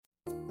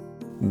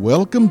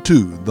Welcome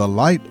to the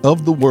Light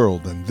of the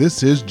World, and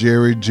this is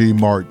Jerry G.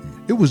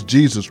 Martin. It was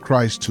Jesus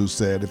Christ who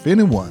said, if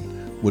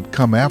anyone would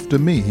come after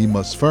me, he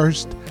must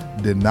first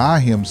deny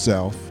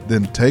himself,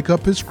 then take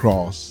up his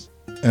cross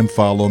and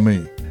follow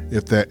me.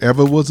 If there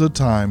ever was a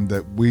time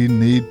that we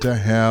need to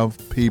have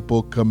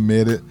people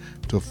committed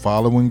to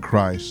following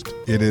Christ,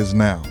 it is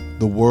now.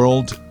 The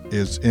world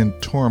is in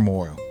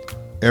turmoil.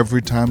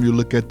 Every time you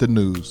look at the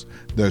news,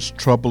 there's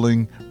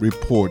troubling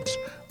reports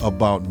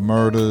about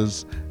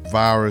murders,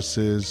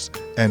 viruses,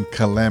 and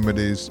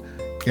calamities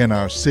in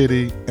our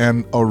city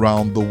and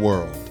around the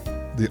world.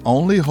 The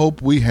only hope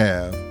we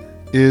have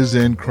is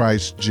in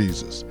Christ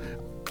Jesus.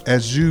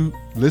 As you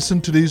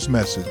listen to these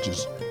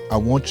messages, I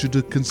want you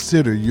to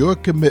consider your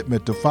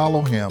commitment to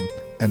follow Him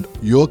and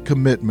your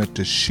commitment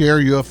to share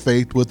your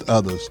faith with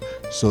others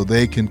so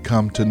they can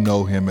come to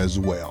know Him as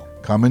well.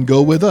 Come and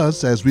go with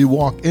us as we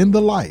walk in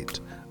the light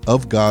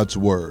of God's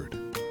Word.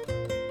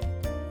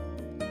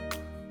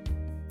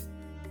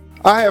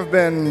 I have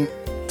been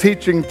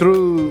teaching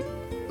through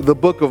the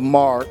book of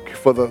Mark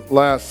for the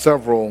last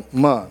several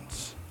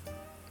months.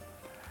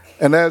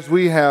 And as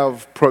we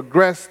have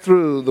progressed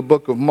through the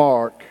book of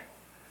Mark,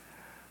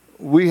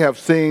 we have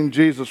seen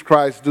Jesus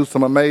Christ do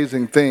some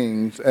amazing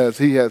things as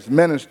He has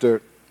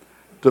ministered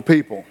to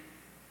people.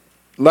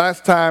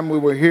 Last time we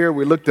were here,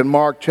 we looked at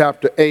Mark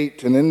chapter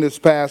 8, and in this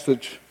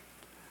passage,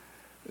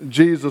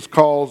 Jesus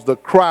calls the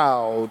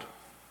crowd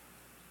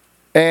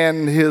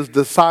and His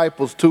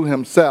disciples to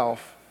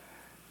Himself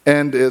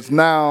and is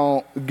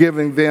now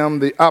giving them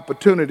the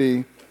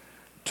opportunity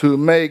to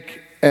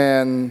make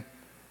an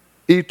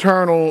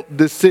eternal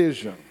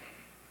decision.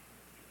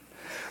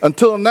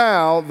 Until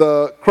now,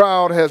 the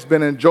crowd has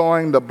been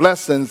enjoying the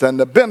blessings and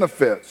the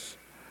benefits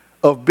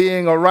of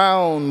being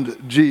around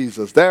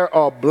Jesus. There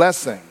are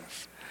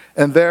blessings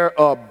and there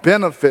are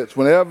benefits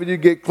whenever you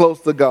get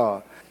close to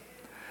God.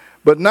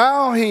 But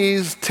now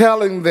He's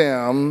telling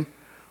them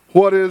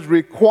what is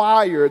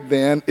required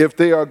then if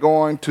they are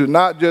going to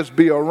not just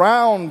be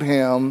around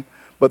Him,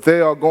 but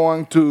they are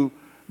going to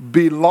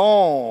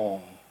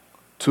belong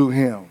to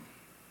Him.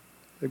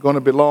 They're going to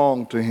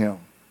belong to Him.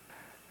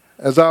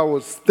 As I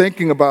was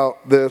thinking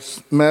about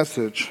this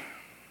message,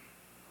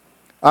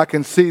 I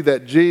can see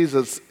that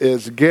Jesus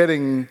is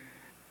getting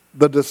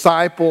the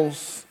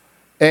disciples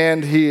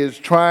and He is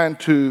trying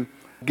to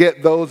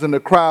get those in the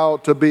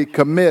crowd to be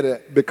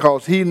committed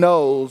because He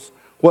knows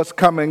what's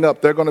coming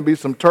up. There are going to be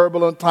some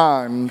turbulent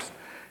times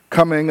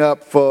coming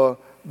up for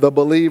the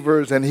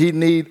believers, and He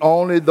needs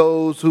only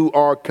those who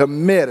are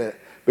committed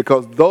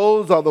because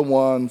those are the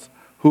ones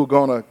who are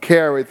going to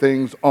carry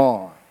things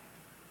on.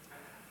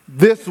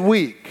 This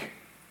week,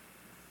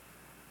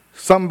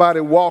 somebody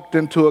walked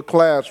into a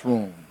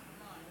classroom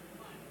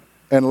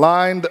and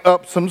lined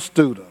up some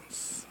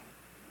students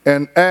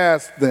and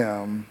asked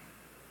them,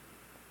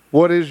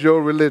 "What is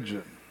your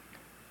religion?"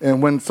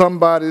 And when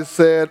somebody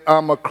said,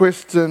 "I'm a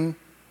Christian,"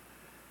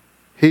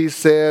 he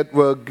said,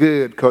 "Well,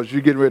 good, because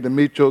you're getting ready to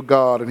meet your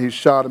God," and he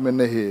shot him in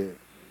the head.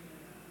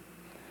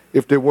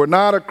 If they were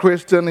not a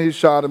Christian, he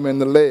shot him in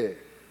the leg.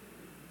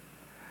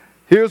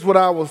 Here's what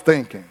I was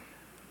thinking.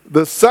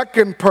 The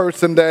second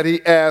person that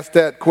he asked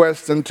that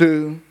question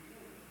to,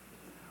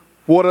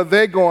 what are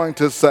they going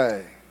to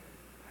say?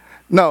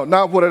 No,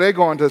 not what are they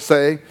going to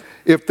say.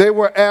 If they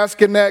were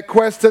asking that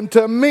question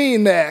to me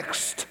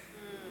next,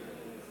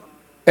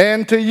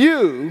 and to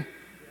you,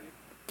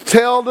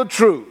 tell the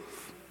truth.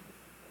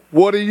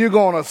 What are you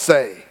going to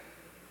say?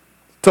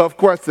 Tough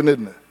question,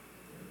 isn't it?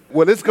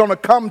 Well, it's going to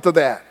come to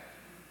that.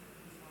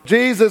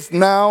 Jesus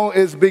now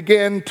is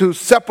beginning to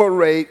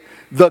separate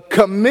the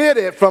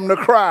committed from the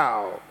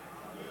crowd.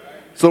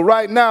 So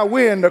right now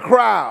we're in the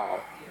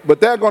crowd,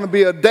 but there's going to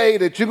be a day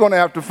that you're going to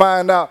have to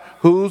find out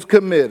who's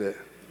committed.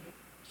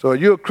 So are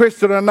you a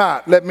Christian or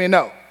not? Let me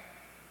know.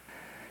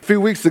 A few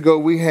weeks ago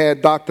we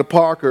had Dr.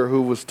 Parker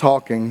who was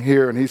talking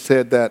here, and he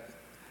said that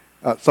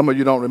some of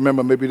you don't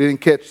remember, maybe you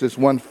didn't catch this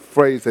one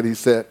phrase that he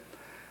said.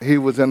 He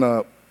was in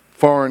a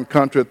foreign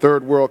country, a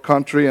third world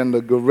country, and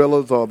the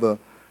guerrillas or the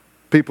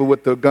people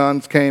with the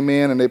guns came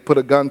in and they put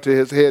a gun to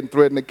his head and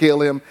threatened to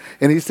kill him.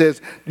 And he says,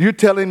 "You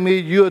telling me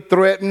you're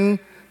threatening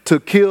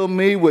to kill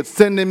me with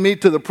sending me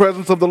to the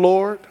presence of the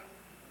Lord?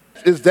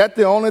 Is that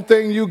the only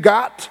thing you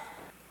got?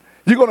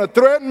 You're going to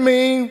threaten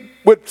me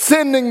with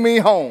sending me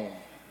home."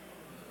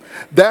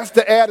 That's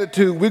the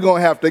attitude we're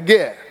going to have to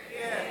get.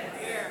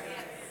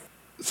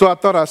 So I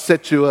thought I'd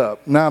set you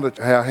up. Now that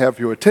I have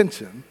your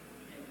attention,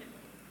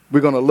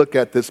 we're going to look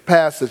at this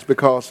passage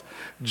because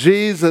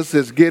Jesus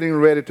is getting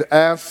ready to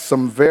ask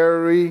some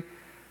very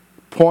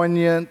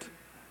poignant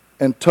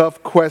and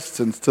tough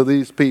questions to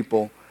these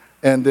people,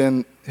 and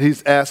then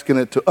He's asking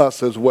it to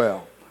us as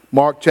well.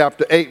 Mark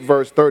chapter 8,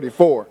 verse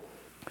 34.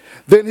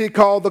 Then He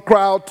called the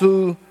crowd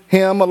to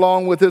Him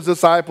along with His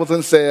disciples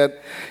and said,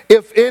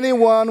 "If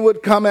anyone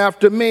would come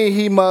after me,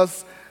 he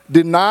must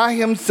deny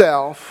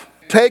himself,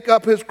 take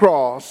up his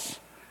cross,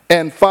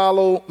 and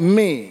follow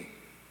me.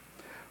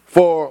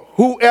 For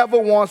whoever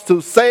wants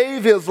to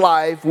save his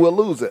life will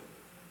lose it.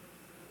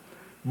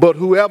 But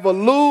whoever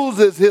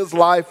loses his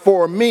life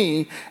for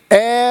me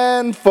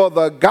and for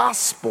the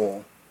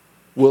gospel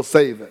will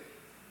save it.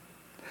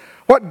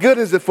 What good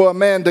is it for a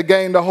man to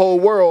gain the whole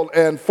world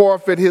and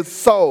forfeit his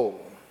soul?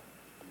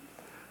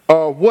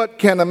 Or what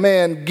can a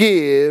man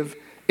give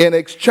in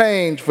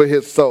exchange for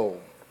his soul?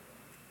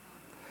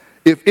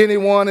 If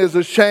anyone is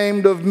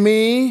ashamed of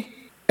me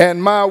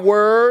and my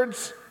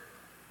words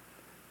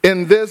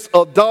in this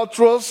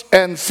adulterous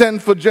and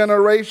sinful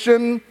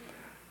generation,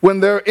 when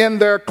they're in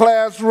their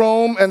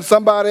classroom and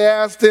somebody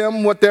asks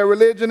them what their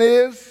religion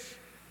is,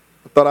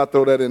 I thought I'd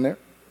throw that in there.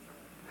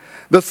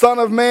 The Son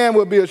of Man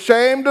will be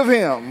ashamed of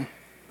him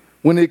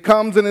when he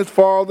comes in his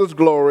Father's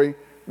glory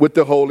with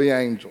the holy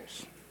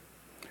angels.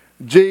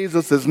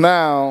 Jesus is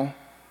now,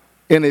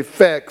 in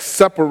effect,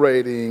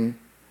 separating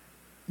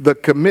the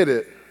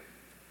committed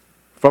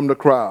from the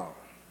crowd.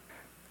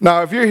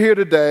 Now, if you're here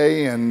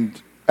today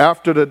and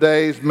after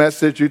today's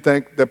message you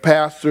think the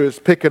pastor is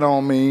picking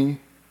on me,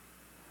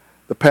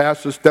 the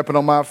pastor's stepping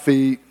on my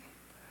feet,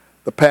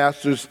 the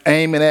pastor's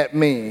aiming at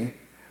me,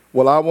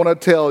 well, I want to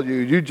tell you,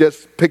 you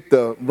just picked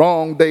the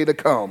wrong day to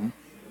come.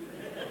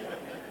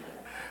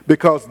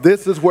 Because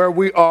this is where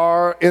we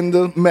are in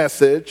the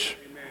message,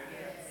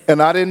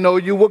 and I didn't know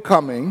you were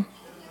coming.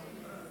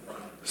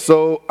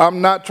 So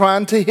I'm not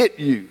trying to hit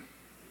you,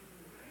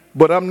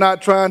 but I'm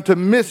not trying to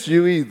miss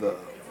you either.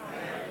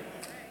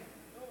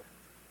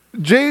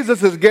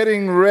 Jesus is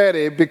getting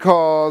ready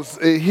because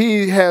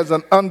he has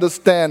an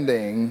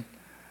understanding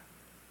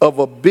of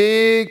a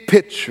big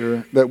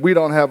picture that we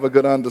don't have a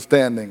good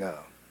understanding of.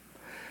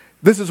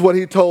 This is what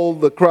he told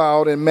the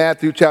crowd in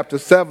Matthew chapter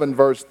 7,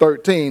 verse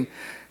 13.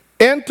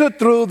 Enter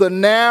through the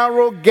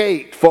narrow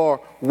gate, for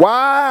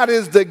wide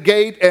is the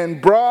gate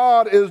and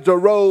broad is the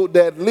road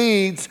that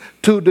leads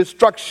to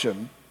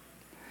destruction,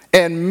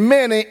 and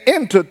many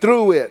enter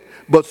through it.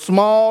 But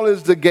small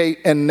is the gate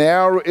and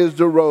narrow is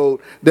the road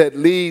that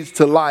leads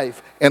to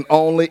life, and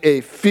only a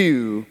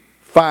few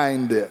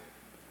find it.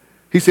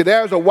 He said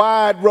there's a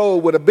wide road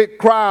with a big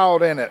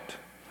crowd in it,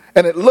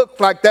 and it looks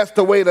like that's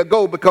the way to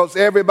go because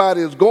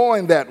everybody is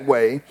going that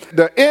way.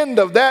 The end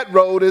of that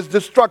road is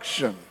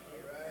destruction.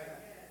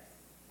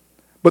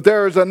 But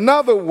there is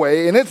another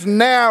way, and it's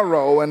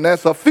narrow, and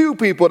there's a few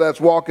people that's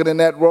walking in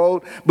that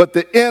road, but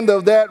the end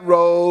of that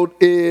road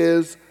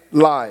is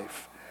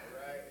life.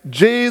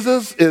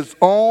 Jesus is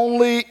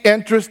only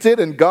interested,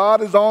 and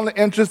God is only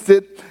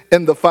interested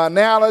in the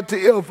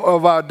finality of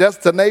our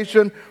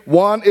destination.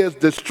 One is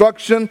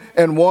destruction,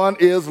 and one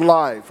is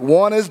life.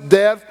 One is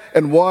death,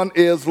 and one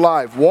is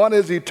life. One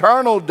is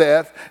eternal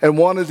death, and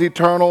one is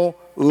eternal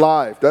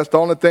life. That's the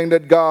only thing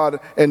that God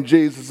and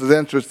Jesus is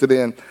interested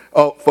in.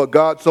 For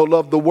God so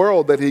loved the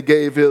world that he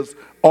gave his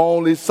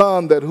only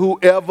Son, that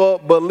whoever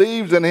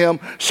believes in him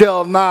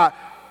shall not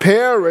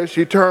perish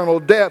eternal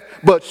death,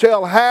 but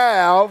shall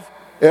have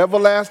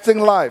everlasting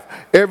life.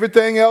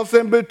 Everything else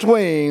in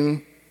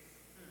between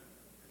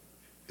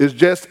is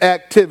just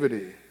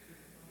activity.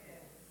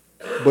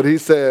 But he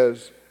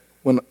says,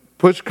 when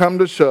push come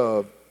to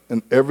shove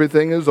and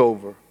everything is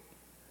over,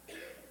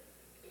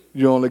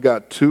 you only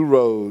got two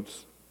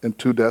roads and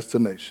two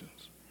destinations.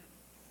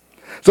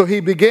 So he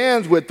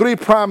begins with three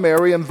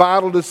primary and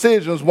vital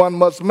decisions one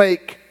must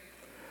make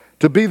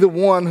to be the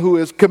one who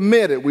is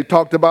committed. We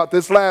talked about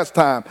this last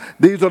time.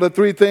 These are the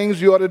three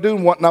things you ought to do.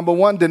 Number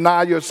one,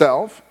 deny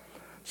yourself.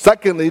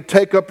 Secondly,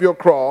 take up your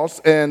cross.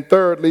 And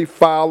thirdly,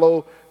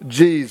 follow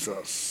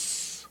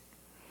Jesus.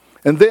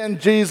 And then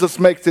Jesus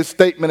makes this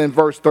statement in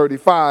verse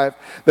 35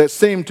 that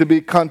seemed to be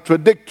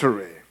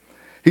contradictory.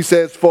 He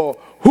says, for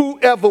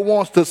whoever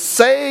wants to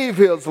save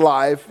his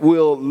life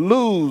will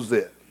lose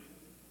it.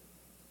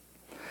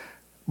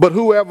 But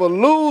whoever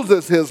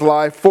loses his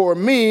life for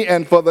me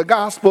and for the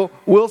gospel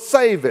will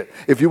save it.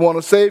 If you want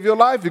to save your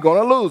life, you're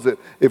going to lose it.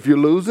 If you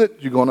lose it,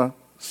 you're going to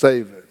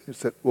save it. He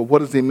said, well, what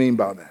does he mean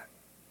by that?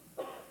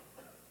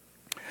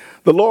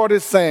 The Lord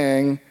is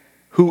saying,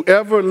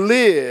 whoever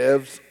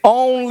lives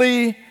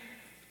only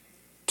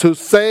to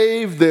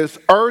save this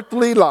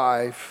earthly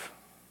life,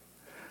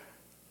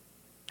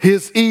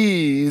 his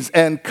ease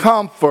and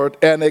comfort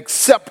and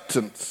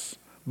acceptance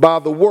by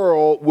the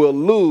world will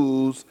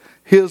lose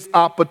his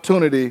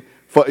opportunity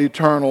for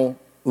eternal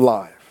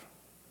life.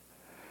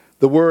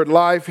 The word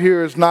life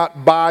here is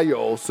not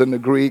bios in the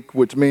Greek,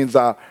 which means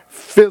our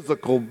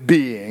physical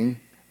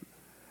being.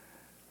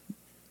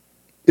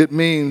 It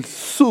means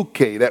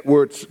suke, that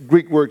word,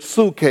 Greek word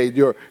suke,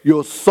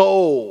 your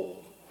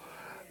soul.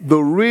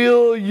 The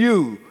real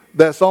you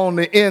that's on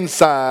the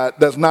inside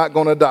that's not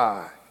going to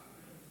die.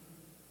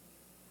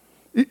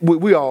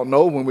 We all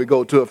know when we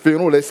go to a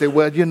funeral, they say,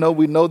 well,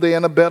 we know they're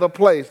in a better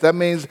place. That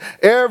means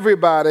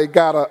everybody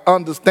got an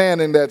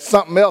understanding that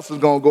something else is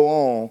going to go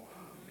on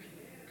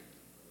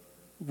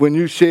when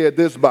you share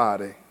this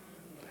body.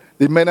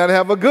 They may not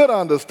have a good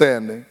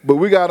understanding, but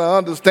we got an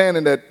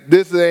understanding that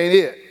this ain't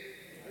it.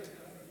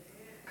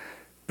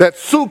 That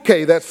suke,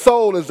 that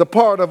soul, is a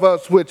part of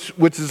us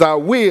which is our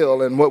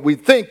will and what we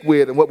think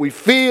with and what we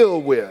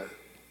feel with.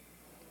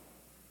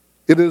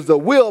 It is the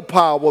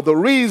willpower, the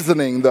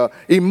reasoning, the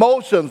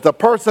emotions, the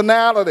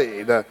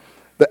personality, the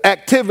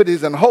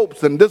activities and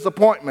hopes and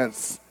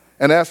disappointments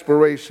and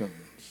aspirations.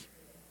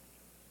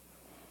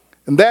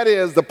 And that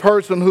is the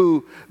person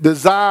who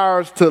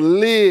desires to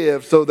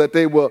live so that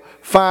they will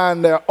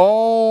find their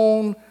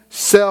own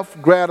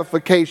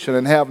self-gratification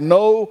and have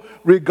no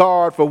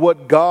regard for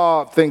what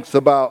God thinks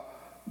about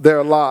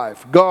their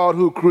life. God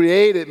who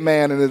created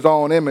man in his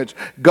own image.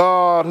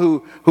 God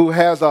who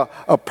has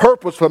a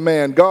purpose for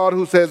man. God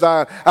who says,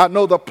 I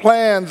know the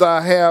plans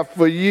I have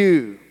for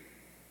you.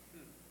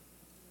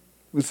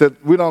 We said,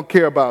 we don't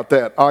care about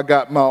that. I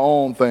got my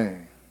own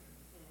thing.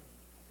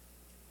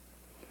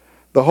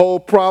 The whole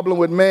problem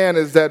with man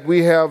is that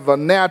we have a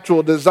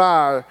natural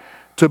desire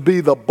to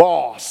be the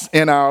boss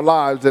in our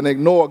lives and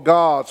ignore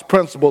God's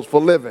principles for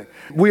living.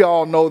 We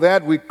all know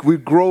that. We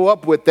grow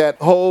up with that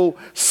whole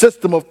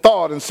system of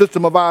thought and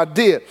system of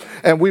idea.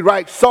 And we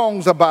write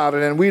songs about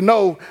it and we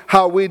know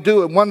how we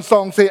do it. One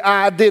song say,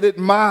 I did it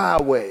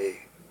my way.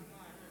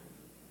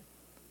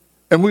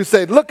 And we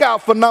say, look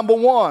out for number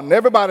one.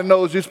 Everybody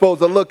knows you're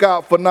supposed to look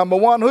out for number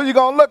one. Who are you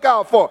going to look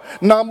out for?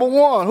 Number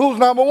one. Who's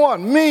number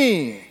one?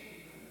 Me.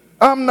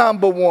 I'm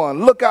number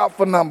one. Look out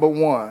for number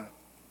one.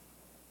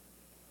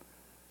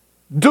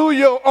 Do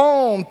your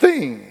own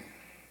thing.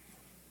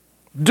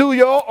 Do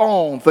your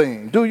own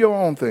thing. Do your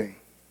own thing.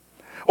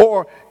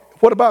 Or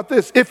what about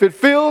this? If it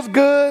feels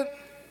good,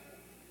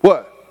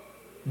 what?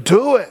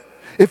 Do it.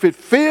 If it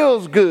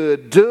feels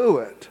good, do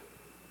it.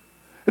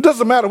 It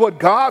doesn't matter what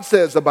God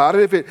says about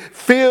it if it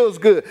feels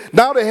good.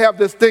 Now they have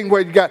this thing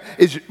where you got,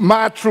 it's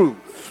my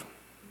truth.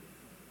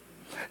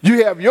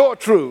 You have your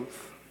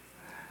truth.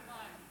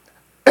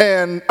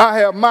 And I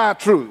have my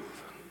truth.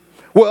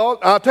 Well,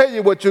 I'll tell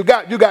you what you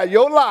got. You got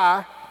your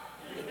lie,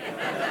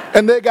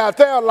 and they got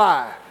their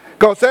lie.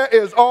 Because there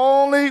is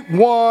only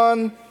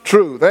one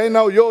truth. There ain't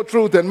no your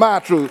truth and my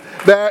truth.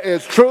 There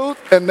is truth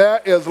and there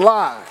is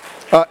lie.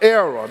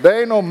 Error.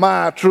 There ain't no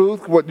my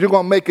truth. What you're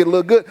going to make it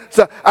look good.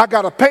 So I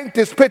got to paint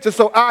this picture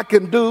so I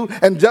can do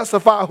and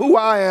justify who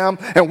I am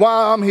and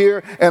why I'm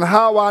here and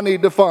how I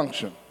need to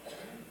function.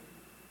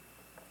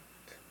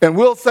 And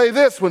we'll say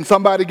this when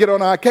somebody get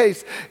on our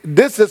case.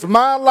 This is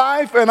my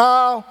life and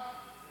I'll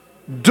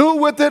do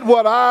with it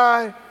what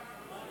I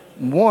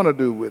want to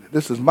do with it.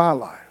 This is my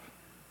life.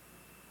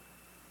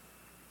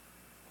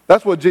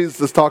 That's what Jesus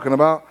is talking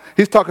about.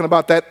 He's talking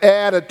about that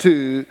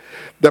attitude.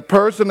 The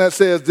person that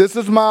says, this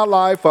is my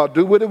life. I'll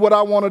do with it what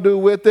I want to do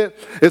with it.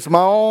 It's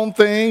my own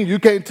thing. You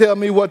can't tell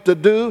me what to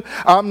do.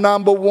 I'm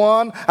number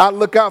one. I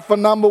look out for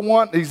number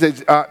one. He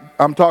says,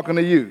 I'm talking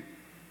to you.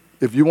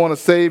 If you want to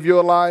save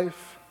your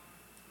life,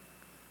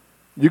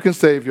 you can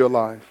save your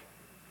life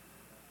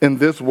in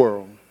this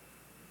world,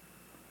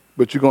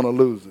 but you're going to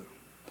lose it.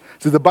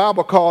 See, the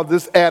Bible calls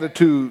this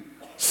attitude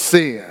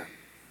sin.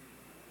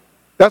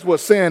 That's what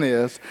sin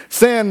is.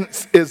 Sin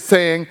is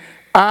saying,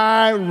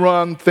 I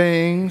run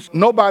things.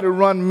 Nobody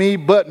run me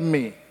but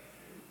me.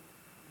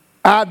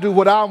 I do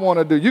what I want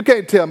to do. You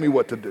can't tell me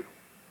what to do.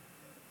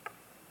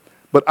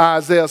 But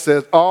Isaiah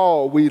says,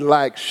 all we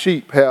like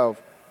sheep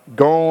have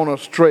gone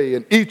astray,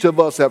 and each of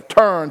us have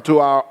turned to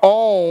our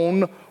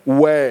own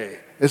way.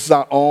 It's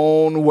our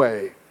own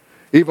way.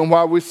 Even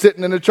while we're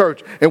sitting in the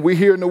church and we're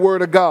hearing the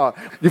word of God.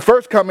 You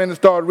first come in and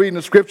start reading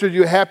the scripture,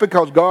 you're happy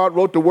because God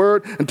wrote the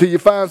word until you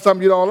find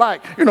something you don't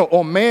like.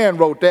 Oh, man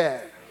wrote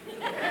that.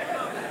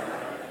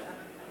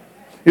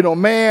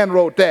 Man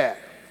wrote that.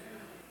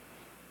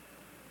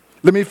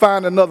 Let me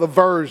find another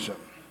version.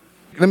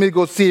 Let me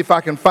go see if I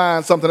can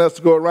find something else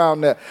to go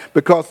around that.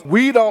 Because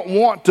we don't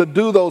want to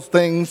do those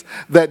things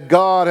that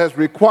God has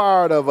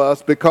required of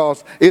us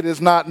because it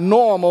is not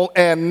normal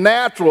and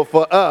natural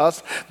for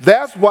us.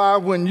 That's why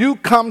when you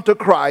come to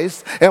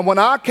Christ, and when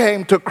I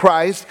came to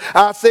Christ,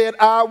 I said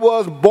I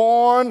was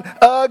born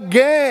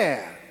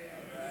again.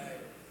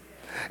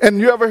 And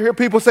you ever hear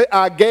people say,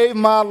 I gave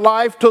my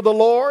life to the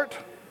Lord?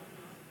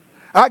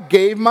 I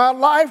gave my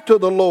life to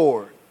the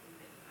Lord.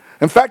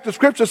 In fact, the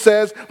scripture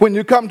says when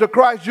you come to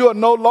Christ, you are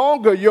no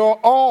longer your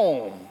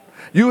own.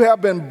 You have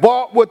been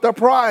bought with a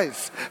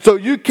price. So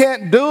you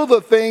can't do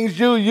the things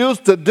you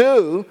used to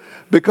do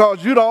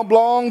because you don't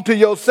belong to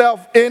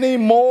yourself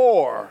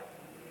anymore.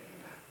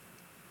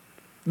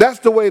 That's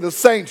the way the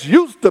saints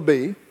used to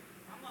be.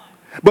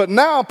 But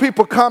now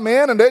people come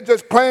in and they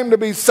just claim to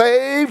be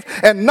saved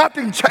and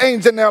nothing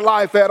changed in their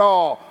life at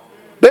all.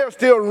 They're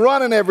still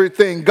running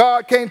everything.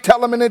 God can't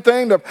tell them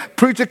anything. The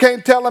preacher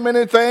can't tell them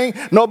anything.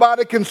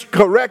 Nobody can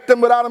correct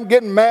them without them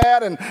getting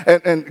mad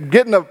and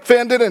getting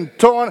offended and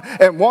torn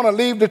and want to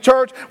leave the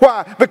church.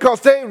 Why?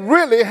 Because they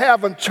really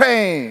haven't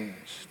changed.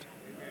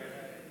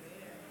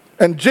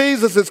 And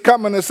Jesus is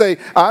coming to say,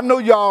 I know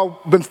y'all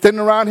been standing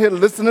around here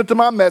listening to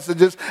my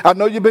messages. I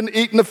know you've been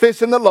eating the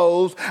fish and the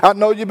loaves. I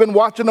know you've been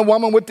watching the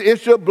woman with the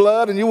issue of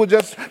blood and you were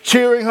just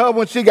cheering her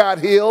when she got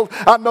healed.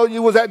 I know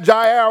you was at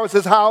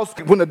Jairus' house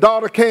when the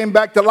daughter came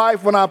back to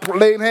life when I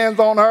laid hands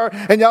on her.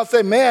 And y'all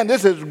say, man,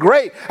 this is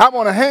great. I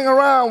want to hang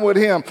around with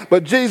him.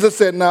 But Jesus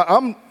said, now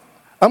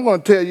I'm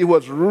going to tell you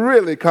what's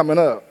really coming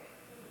up.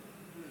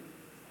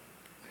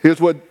 Here's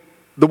what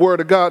the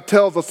Word of God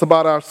tells us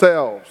about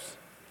ourselves.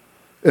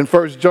 In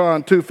 1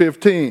 John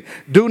 2:15,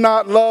 do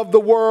not love the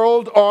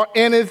world or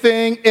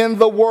anything in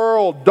the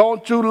world.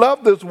 Don't you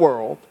love this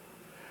world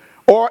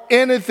or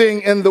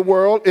anything in the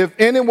world. If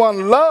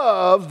anyone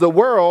loves the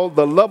world,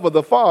 the love of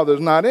the Father is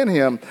not in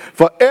him.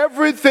 For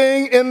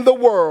everything in the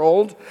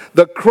world,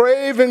 the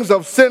cravings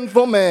of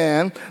sinful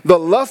man, the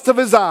lust of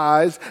his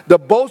eyes, the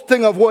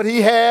boasting of what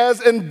he has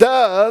and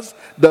does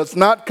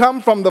not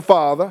come from the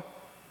Father,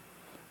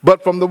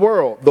 but from the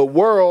world. The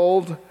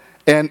world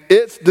and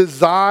its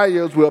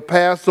desires will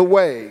pass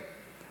away,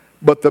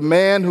 but the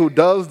man who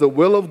does the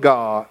will of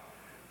God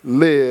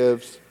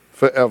lives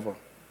forever.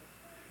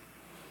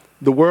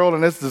 The world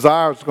and its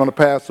desires are going to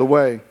pass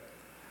away,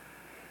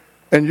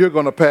 and you're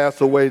going to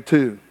pass away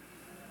too.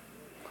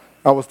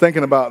 I was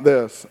thinking about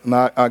this, and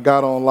I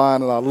got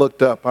online and I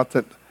looked up. I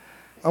said,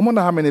 I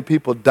wonder how many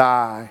people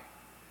die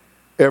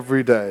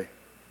every day.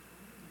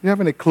 You have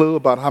any clue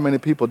about how many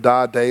people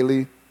die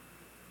daily?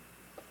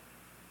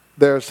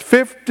 There's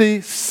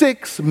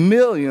 56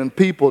 million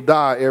people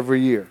die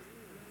every year.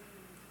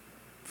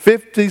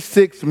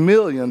 56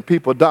 million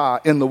people die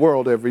in the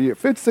world every year.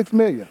 56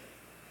 million.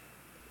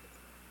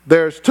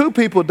 There's 2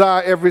 people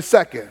die every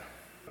second.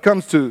 It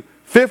comes to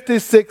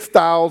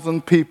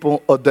 56,000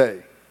 people a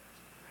day.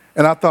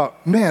 And I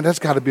thought, man, that's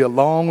got to be a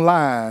long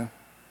line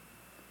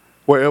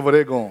wherever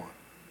they're going.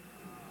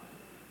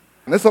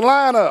 And it's a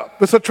lineup.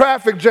 It's a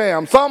traffic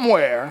jam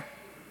somewhere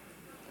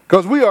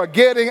because we are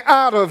getting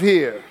out of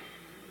here.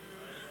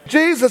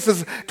 Jesus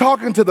is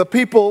talking to the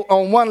people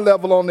on one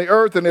level on the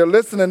earth, and they're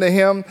listening to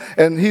him,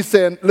 and he's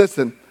saying,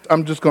 listen,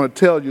 I'm just going to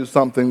tell you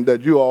something that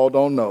you all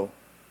don't know.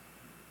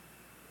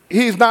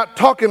 He's not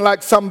talking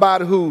like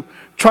somebody who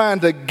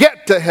trying to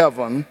get to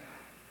heaven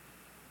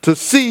to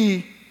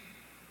see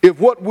if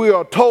what we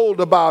are told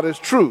about is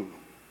true.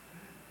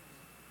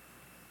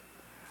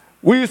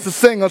 We used to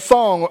sing a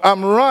song,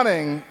 I'm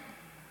running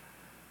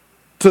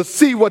to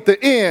see what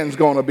the end's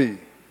going to be.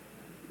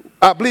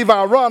 I believe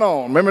I'll run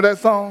on. Remember that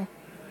song?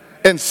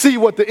 And see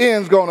what the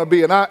end's going to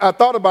be. And I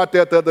thought about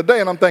that the other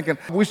day, and I'm thinking,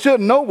 we should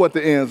know what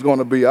the end's going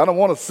to be. I don't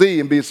want to see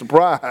and be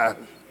surprised.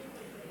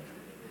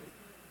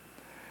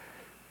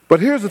 But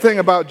here's the thing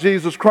about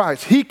Jesus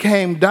Christ. He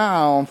came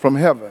down from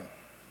heaven.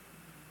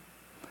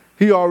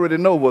 He already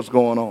knows what's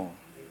going on.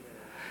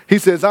 He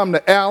says, I'm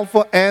the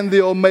Alpha and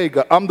the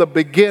Omega. I'm the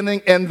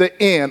beginning and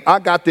the end. I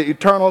got the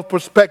eternal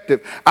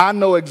perspective. I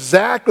know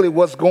exactly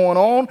what's going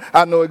on.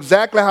 I know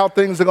exactly how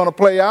things are going to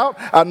play out.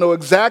 I know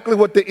exactly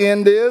what the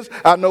end is.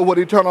 I know what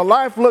eternal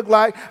life look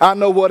like. I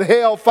know what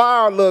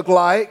hellfire look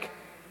like.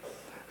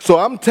 So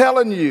I'm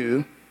telling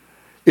you,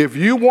 if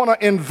you want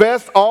to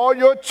invest all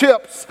your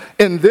chips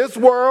in this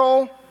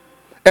world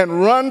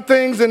and run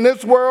things in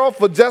this world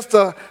for just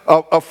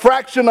a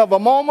fraction of a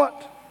moment,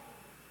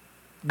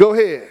 go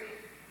ahead.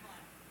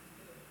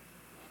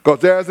 Because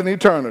there's an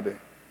eternity.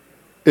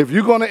 If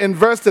you're going to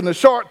invest in the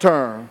short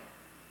term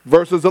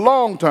versus the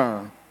long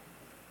term,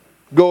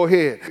 go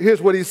ahead.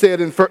 Here's what he said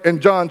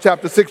in John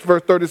chapter 6,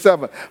 verse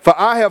 37. For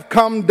I have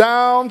come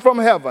down from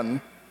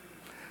heaven,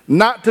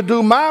 not to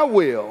do my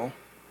will,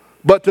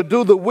 but to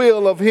do the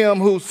will of him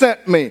who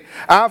sent me.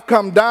 I've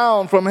come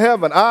down from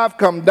heaven. I've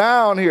come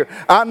down here.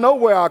 I know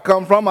where I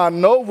come from. I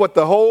know what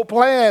the whole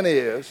plan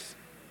is.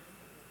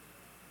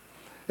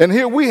 And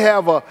here we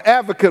have an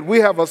advocate, we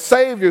have a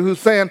Savior who's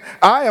saying,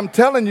 I am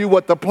telling you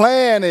what the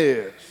plan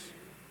is.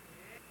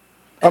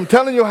 I'm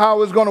telling you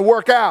how it's going to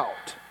work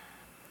out.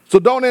 So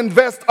don't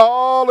invest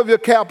all of your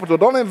capital.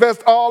 Don't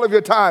invest all of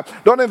your time.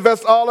 Don't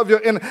invest all of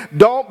your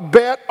don't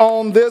bet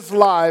on this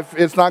life.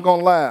 It's not going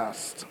to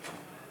last.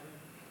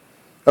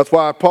 That's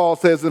why Paul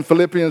says in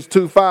Philippians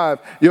 2:5,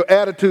 your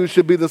attitude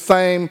should be the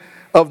same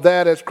of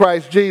that as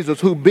Christ Jesus,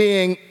 who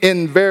being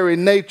in very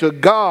nature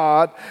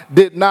God,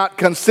 did not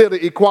consider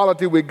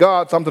equality with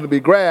God something to be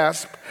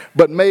grasped,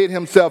 but made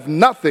himself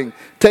nothing,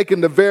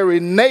 taking the very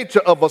nature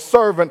of a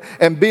servant,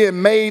 and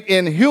being made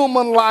in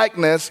human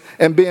likeness,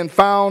 and being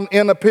found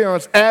in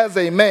appearance as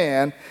a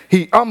man,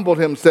 he humbled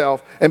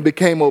himself and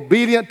became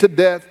obedient to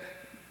death,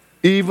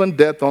 even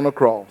death on a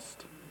cross.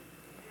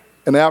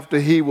 And after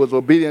he was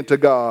obedient to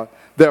God,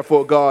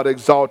 therefore God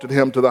exalted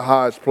him to the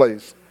highest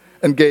place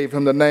and gave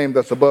him the name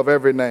that's above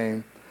every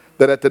name,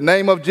 that at the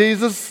name of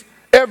Jesus,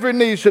 every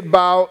knee should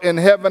bow in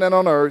heaven and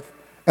on earth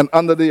and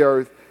under the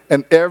earth,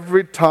 and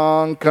every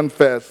tongue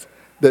confess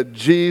that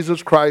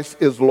Jesus Christ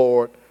is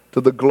Lord, to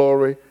the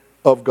glory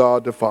of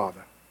God the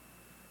Father.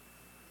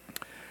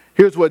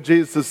 Here's what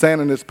Jesus is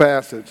saying in this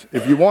passage.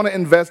 If you want to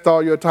invest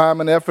all your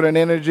time and effort and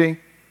energy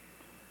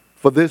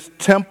for this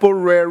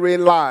temporary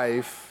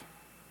life,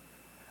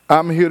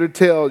 I'm here to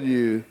tell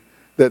you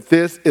that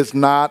this is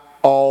not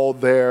all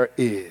there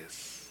is.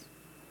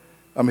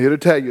 I'm here to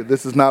tell you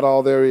this is not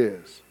all there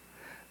is.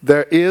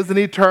 There is an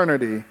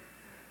eternity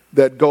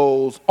that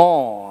goes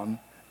on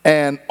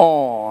and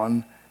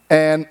on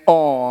and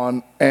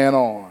on and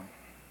on.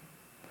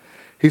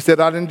 He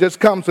said, I didn't just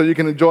come so you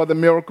can enjoy the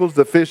miracles,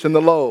 the fish and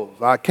the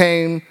loaves. I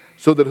came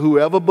so that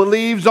whoever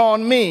believes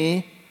on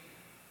me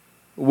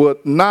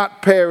would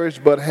not perish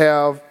but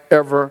have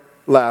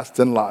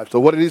everlasting life. So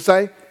what did he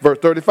say? Verse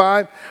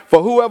 35,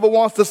 for whoever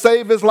wants to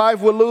save his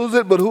life will lose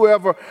it, but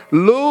whoever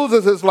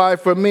loses his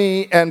life for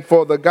me and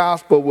for the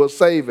gospel will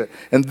save it.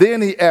 And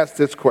then he asked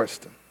this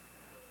question: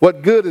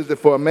 what good is it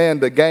for a man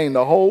to gain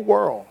the whole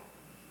world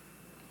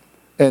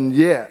and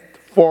yet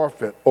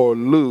forfeit or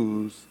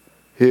lose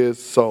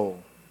his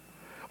soul?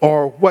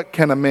 Or what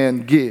can a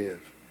man give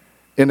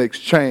in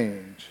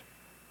exchange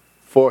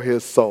for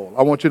his soul?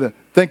 I want you to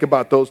think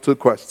about those two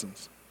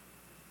questions.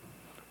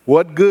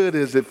 What good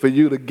is it for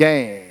you to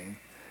gain?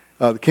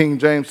 The King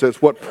James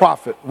says,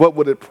 what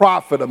would it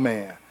profit a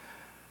man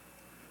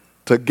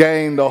to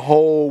gain the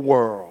whole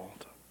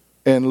world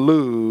and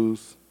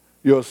lose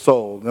your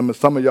soul? I mean,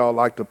 some of y'all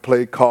like to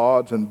play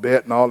cards and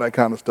bet and all that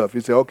kind of stuff. You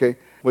say, okay,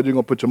 what are you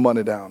going to put your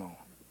money down on?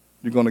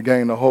 You're going to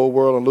gain the whole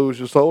world and lose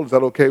your soul? Is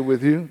that okay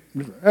with you?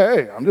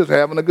 Hey, I'm just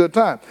having a good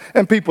time.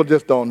 And people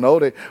just don't know.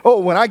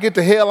 When I get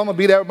to hell, I'm going to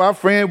be there with my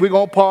friend. We're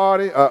going to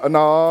party.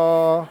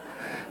 No,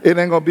 it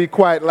ain't going to be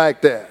quite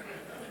like that.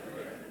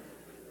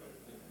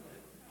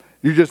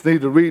 You just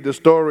need to read the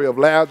story of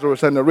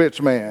Lazarus and the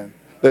rich man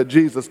that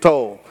Jesus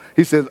told.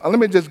 He says, let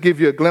me just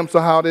give you a glimpse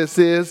of how this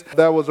is.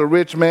 There was a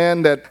rich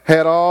man that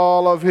had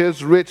all of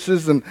his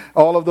riches and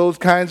all of those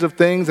kinds of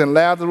things, and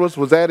Lazarus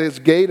was at his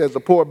gate as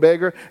a poor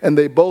beggar, and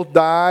they both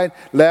died.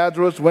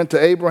 Lazarus went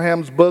to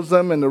Abraham's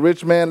bosom, and the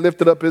rich man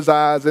lifted up his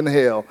eyes in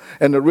hell.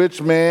 And the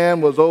rich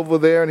man was over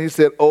there, and he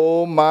said,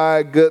 oh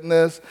my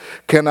goodness,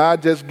 can I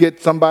just get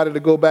somebody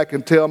to go back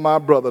and tell my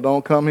brother,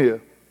 don't come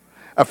here?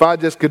 If I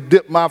just could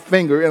dip my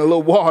finger in a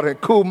little water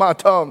and cool my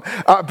tongue,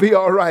 I'd be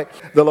all right.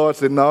 The Lord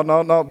said, no.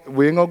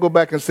 We ain't going to go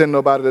back and send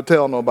nobody to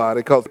tell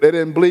nobody because they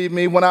didn't believe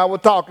me when I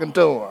was talking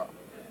to them.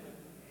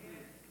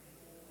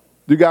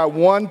 You got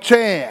one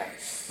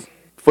chance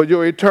for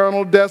your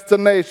eternal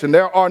destination.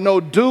 There are no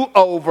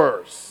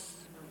do-overs.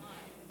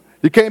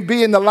 You can't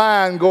be in the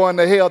line going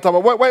to hell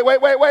talking about,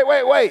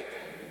 wait.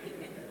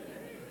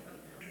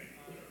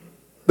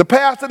 The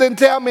pastor didn't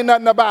tell me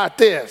nothing about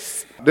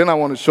this. Then I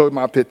want to show you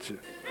my picture.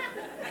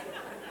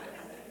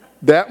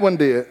 That one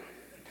did.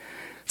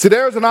 See,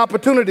 there's an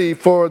opportunity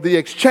for the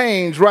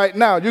exchange right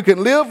now. You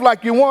can live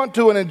like you want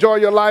to and enjoy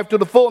your life to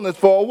the fullness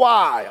for a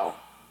while.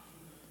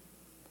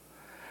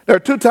 There are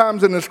two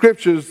times in the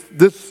scriptures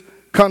this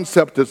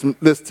concept is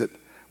listed.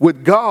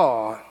 With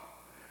God,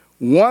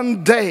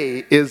 one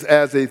day is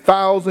as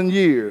 1,000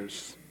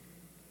 years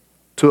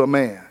to a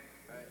man.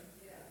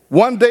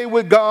 One day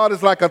with God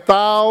is like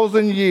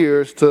 1,000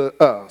 years to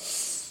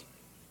us.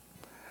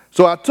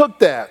 So I took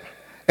that.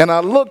 And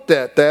I looked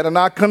at that and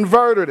I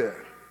converted it.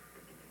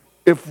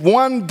 If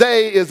one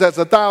day is as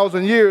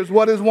 1,000 years,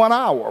 what is 1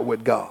 hour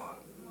with God?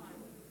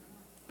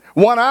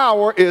 1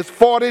 hour is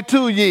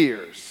 42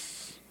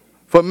 years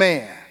for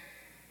man.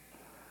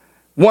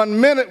 1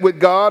 minute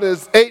with God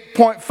is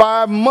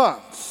 8.5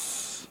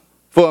 months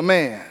for a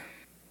man.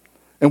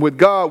 And with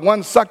God,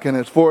 1 second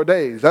is 4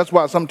 days. That's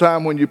why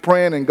sometimes when you're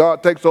praying and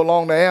God takes so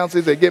long to answer,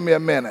 he says, give me a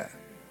minute.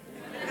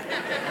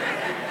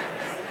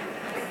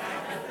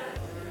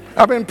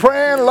 I've been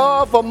praying,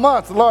 Lord, for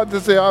months. The Lord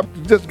just said, I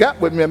just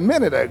got with me a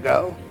minute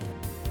ago.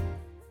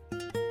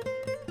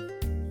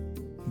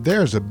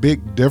 There's a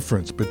big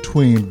difference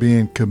between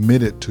being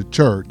committed to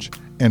church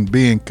and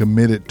being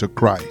committed to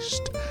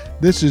Christ.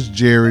 This is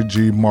Jerry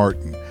G.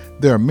 Martin.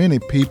 There are many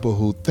people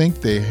who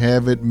think they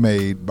have it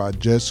made by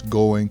just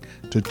going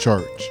to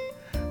church.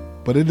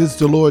 But it is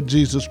the Lord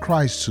Jesus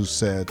Christ who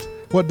said,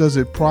 what does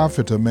it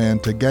profit a man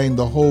to gain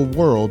the whole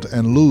world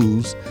and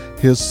lose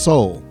his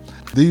soul?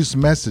 These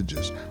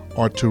messages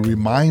are to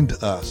remind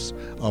us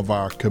of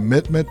our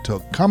commitment to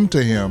come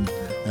to him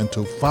and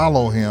to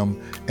follow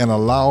him and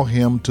allow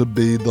him to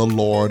be the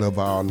Lord of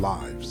our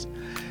lives.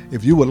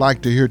 If you would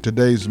like to hear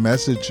today's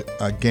message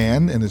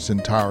again in its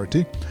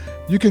entirety,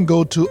 you can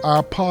go to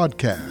our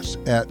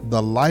podcast at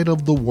The Light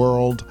of the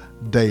World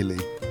Daily,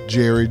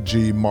 Jerry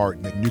G.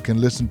 Martin. You can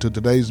listen to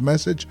today's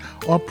message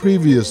or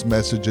previous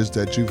messages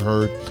that you've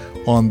heard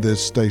on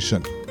this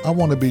station. I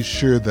want to be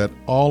sure that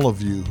all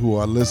of you who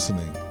are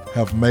listening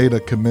have made a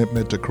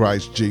commitment to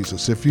Christ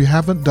Jesus. If you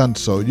haven't done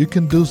so, you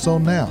can do so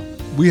now.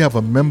 We have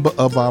a member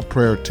of our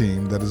prayer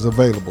team that is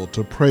available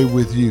to pray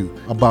with you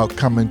about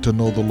coming to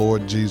know the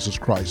Lord Jesus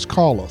Christ.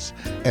 Call us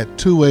at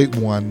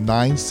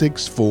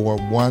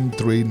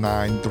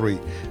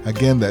 281-964-1393.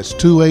 Again, that's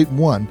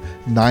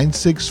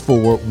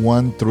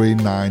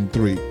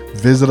 281-964-1393.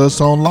 Visit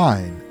us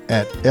online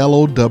at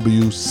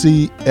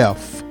lowcf.org.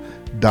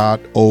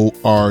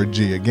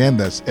 Again,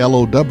 that's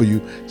lowcf.org.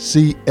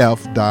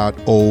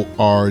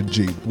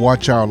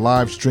 Watch our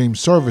live stream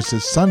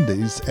services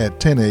Sundays at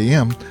 10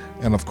 a.m.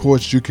 And of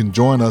course, you can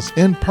join us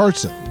in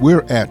person.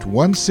 We're at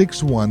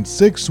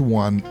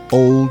 16161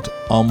 Old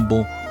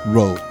Humble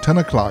Road, 10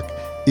 o'clock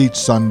each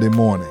Sunday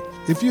morning.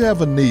 If you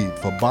have a need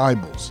for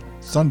Bibles,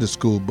 Sunday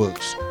school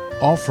books,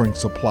 offering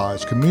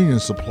supplies, communion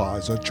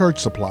supplies, or church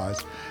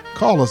supplies,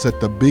 call us at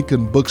the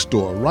Beacon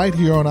Bookstore right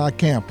here on our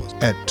campus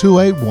at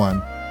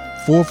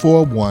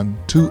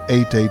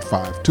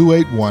 281-441-2885,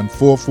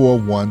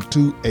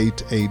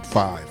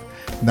 281-441-2885.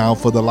 Now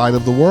for the Light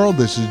of the World,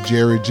 this is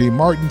Jerry G.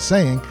 Martin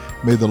saying,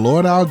 may the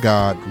Lord our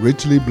God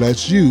richly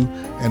bless you,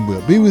 and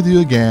we'll be with you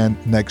again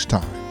next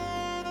time.